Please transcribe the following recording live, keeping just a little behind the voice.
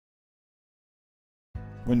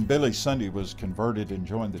When Billy Sunday was converted and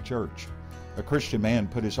joined the church, a Christian man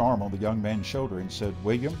put his arm on the young man's shoulder and said,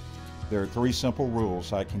 "William, there are 3 simple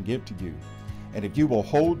rules I can give to you, and if you will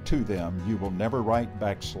hold to them, you will never write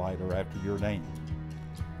backslider after your name.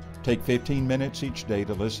 Take 15 minutes each day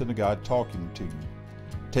to listen to God talking to you.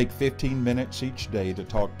 Take 15 minutes each day to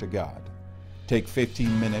talk to God. Take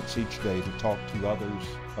 15 minutes each day to talk to others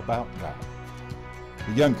about God."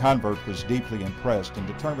 The young convert was deeply impressed and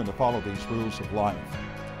determined to follow these rules of life.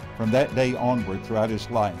 From that day onward throughout his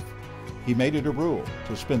life, he made it a rule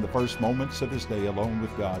to spend the first moments of his day alone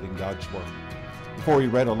with God in God's Word. Before he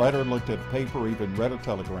read a letter, looked at a paper, or even read a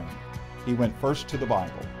telegram, he went first to the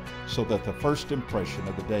Bible so that the first impression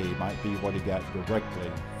of the day might be what he got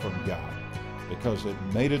directly from God, because it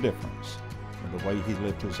made a difference in the way he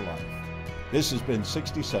lived his life. This has been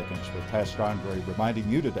 60 Seconds with Pastor André, reminding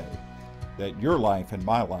you today that your life and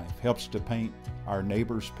my life helps to paint our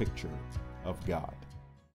neighbor's picture of God.